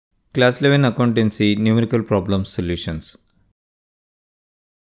Class 11 Accountancy Numerical Problem Solutions.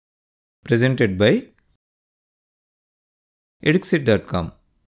 Presented by Eduxir.com.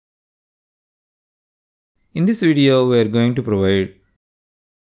 In this video, we are going to provide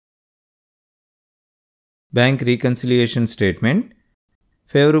bank reconciliation statement,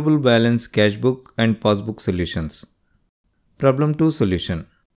 favorable balance cash book and passbook solutions. Problem 2 solution.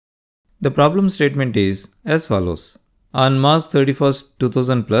 The problem statement is as follows. On March 31st,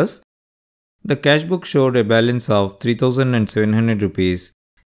 2000 plus, the cash book showed a balance of 3,700 rupees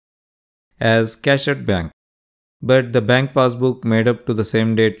as cash at bank, but the bank passbook made up to the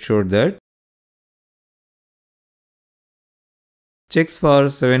same date showed that checks for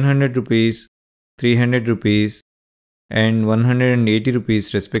 700 rupees, 300 rupees and 180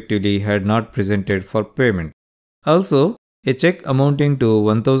 rupees respectively had not presented for payment. Also, a check amounting to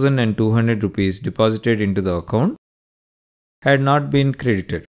 1,200 rupees deposited into the account had not been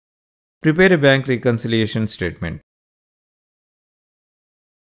credited. Prepare a bank reconciliation statement.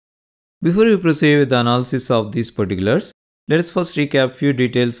 Before we proceed with the analysis of these particulars, let us first recap few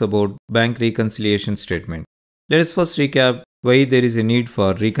details about bank reconciliation statement. Let us first recap why there is a need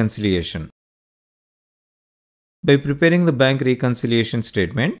for reconciliation. By preparing the bank reconciliation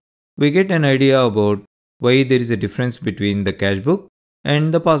statement, we get an idea about why there is a difference between the cash book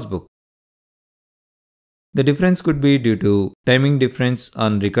and the passbook. The difference could be due to timing difference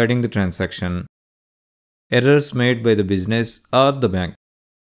on recording the transaction, errors made by the business or the bank.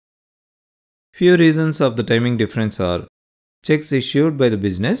 Few reasons of the timing difference are checks issued by the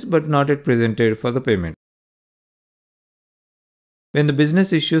business but not yet presented for the payment. When the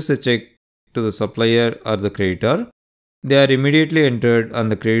business issues a check to the supplier or the creditor, they are immediately entered on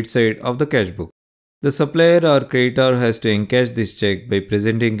the credit side of the cash book. The supplier or creditor has to encash this check by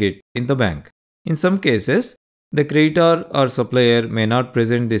presenting it in the bank. In some cases, the creditor or supplier may not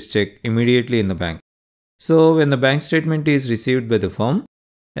present this check immediately in the bank. So, when the bank statement is received by the firm,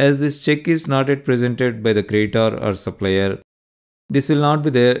 as this check is not yet presented by the creditor or supplier, this will not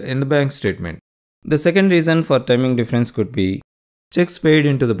be there in the bank statement. The second reason for timing difference could be checks paid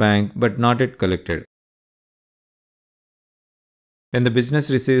into the bank but not yet collected. When the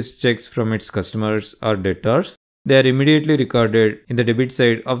business receives checks from its customers or debtors, they are immediately recorded in the debit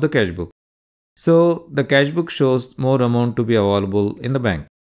side of the cash book. So, the cash book shows more amount to be available in the bank.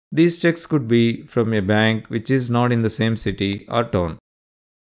 These checks could be from a bank which is not in the same city or town.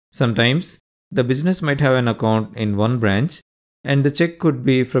 Sometimes, the business might have an account in one branch and the check could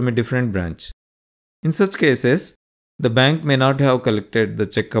be from a different branch. In such cases, the bank may not have collected the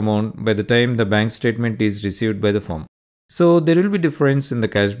check amount by the time the bank statement is received by the firm. So, there will be difference in the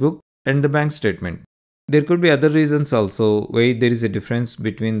cash book and the bank statement. There could be other reasons also why there is a difference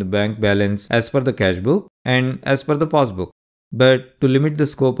between the bank balance as per the cash book and as per the passbook. But to limit the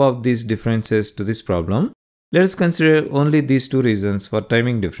scope of these differences to this problem, let us consider only these two reasons for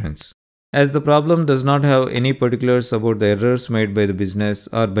timing difference. As the problem does not have any particulars about the errors made by the business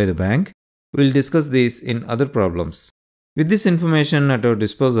or by the bank, we will discuss these in other problems. With this information at our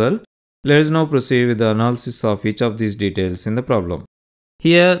disposal, let us now proceed with the analysis of each of these details in the problem.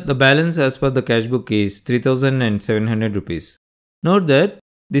 Here, the balance as per the cash book is 3,700 rupees. Note that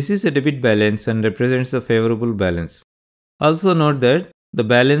this is a debit balance and represents the favorable balance. Also note that the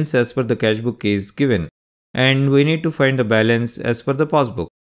balance as per the cash book is given and we need to find the balance as per the passbook.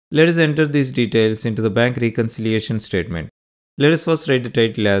 Let us enter these details into the bank reconciliation statement. Let us first write the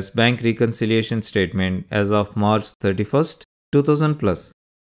title as Bank Reconciliation Statement as of March 31st, 2000 plus.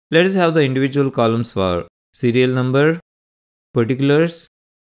 Let us have the individual columns for serial number, particulars,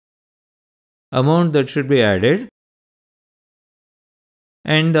 amount that should be added,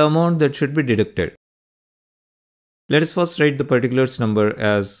 and the amount that should be deducted. Let us first write the particulars number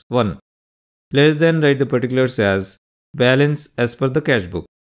as 1. Let us then write the particulars as balance as per the cash book.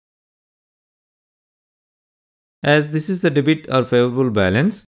 As this is the debit or favorable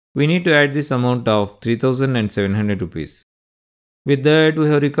balance, we need to add this amount of 3,700 rupees. With that, we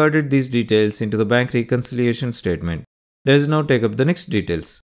have recorded these details into the bank reconciliation statement. Let us now take up the next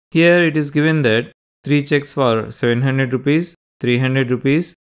details. Here it is given that 3 checks for 700 rupees, 300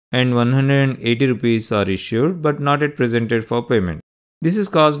 rupees and 180 rupees are issued but not yet presented for payment. This is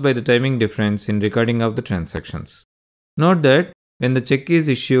caused by the timing difference in recording of the transactions. Note that when the check is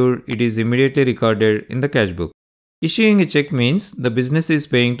issued, it is immediately recorded in the cash book. Issuing a check means the business is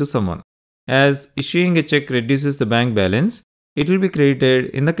paying to someone. As issuing a check reduces the bank balance, it will be credited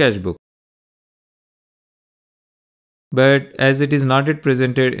in the cash book. But as it is not yet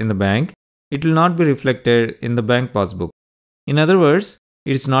presented in the bank, it will not be reflected in the bank passbook. In other words,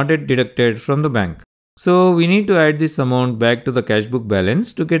 it is not yet deducted from the bank. So we need to add this amount back to the cash book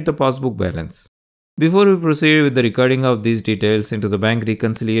balance to get the passbook balance. Before we proceed with the recording of these details into the bank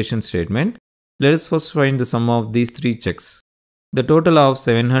reconciliation statement, let us first find the sum of these three checks. The total of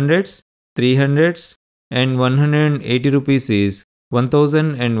 700s, 300s and 180 rupees is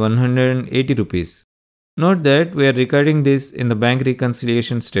 1180 rupees. Note that we are recording this in the bank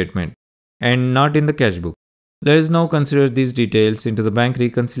reconciliation statement and not in the cash book. Let us now consider these details into the bank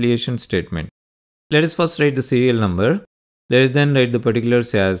reconciliation statement. Let us first write the serial number. Let us then write the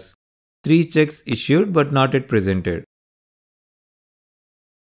particulars as 3 checks issued but not yet presented.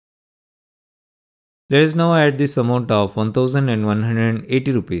 Let us now add this amount of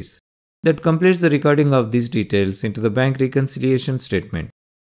 1180 rupees. That completes the recording of these details into the bank reconciliation statement.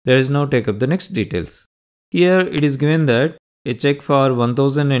 Let us now take up the next details. Here it is given that a check for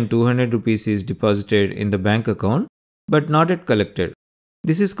 1200 rupees is deposited in the bank account but not yet collected.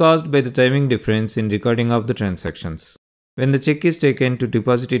 This is caused by the timing difference in recording of the transactions. When the check is taken to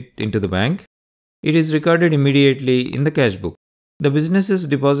deposit it into the bank, it is recorded immediately in the cash book. The businesses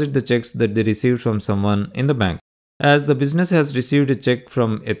deposit the checks that they received from someone in the bank. As the business has received a check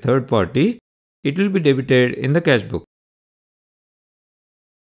from a third party, it will be debited in the cash book.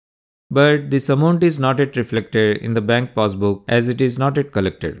 But this amount is not yet reflected in the bank passbook as it is not yet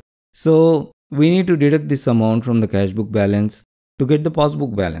collected. So we need to deduct this amount from the cash book balance to get the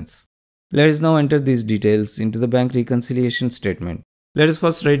passbook balance. Let us now enter these details into the bank reconciliation statement. Let us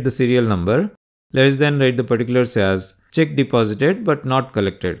first write the serial number. Let us then write the particulars as check deposited but not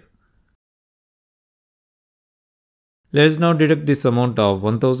collected. Let us now deduct this amount of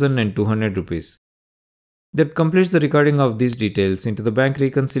 1200 rupees. That completes the recording of these details into the bank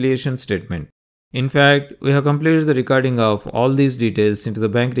reconciliation statement. In fact, we have completed the recording of all these details into the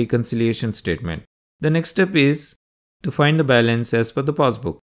bank reconciliation statement. The next step is to find the balance as per the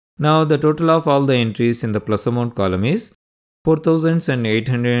passbook. Now the total of all the entries in the plus amount column is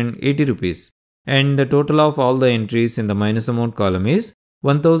 4880 rupees and the total of all the entries in the minus amount column is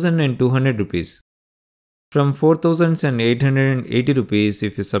 1200 rupees. From 4880 rupees,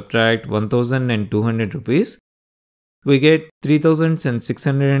 if you subtract 1200 rupees, we get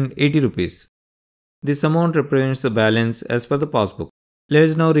 3680 rupees. This amount represents the balance as per the passbook. Let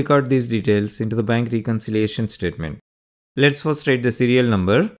us now record these details into the bank reconciliation statement. Let's first write the serial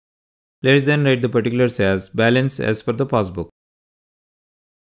number. Let us then write the particulars as balance as per the passbook.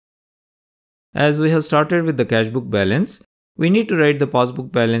 As we have started with the cash book balance, we need to write the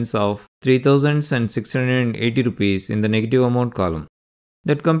passbook balance of 3680 rupees in the negative amount column.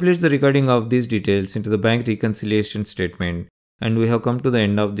 That completes the recording of these details into the bank reconciliation statement and we have come to the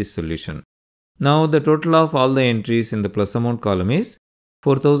end of this solution. Now the total of all the entries in the plus amount column is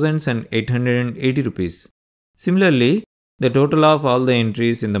 4880 rupees. Similarly, the total of all the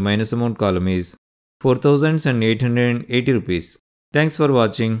entries in the minus amount column is 4880 rupees. Thanks for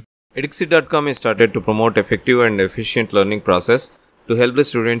watching. Eduxir.com is started to promote effective and efficient learning process to help the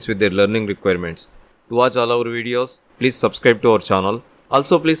students with their learning requirements. To watch all our videos, please subscribe to our channel.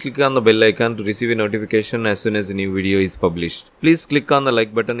 Also, please click on the bell icon to receive a notification as soon as a new video is published. Please click on the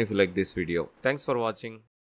like button if you like this video. Thanks for watching.